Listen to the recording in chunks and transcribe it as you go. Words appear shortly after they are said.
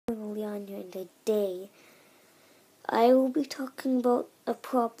on here today, I will be talking about a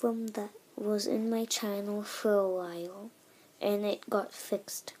problem that was in my channel for a while, and it got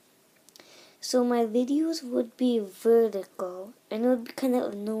fixed. So my videos would be vertical, and it would be kind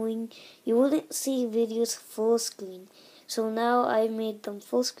of annoying. You wouldn't see videos full screen. So now I made them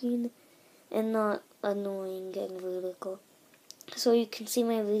full screen and not annoying and vertical. So you can see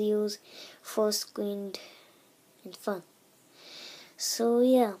my videos full screened and fun. So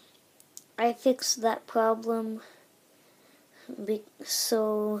yeah, I fixed that problem.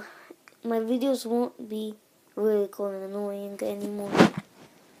 So my videos won't be vertical and annoying anymore.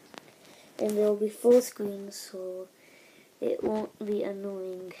 And they'll be full screen, so it won't be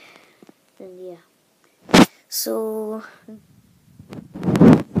annoying. And yeah. So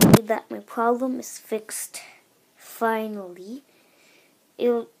that my problem is fixed finally.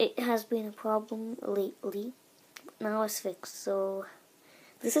 It has been a problem lately. Now it's fixed. So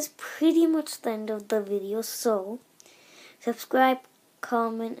this is pretty much the end of the video. So subscribe,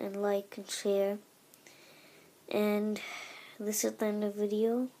 comment, and like and share. And this is the end of the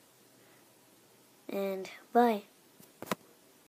video. And bye.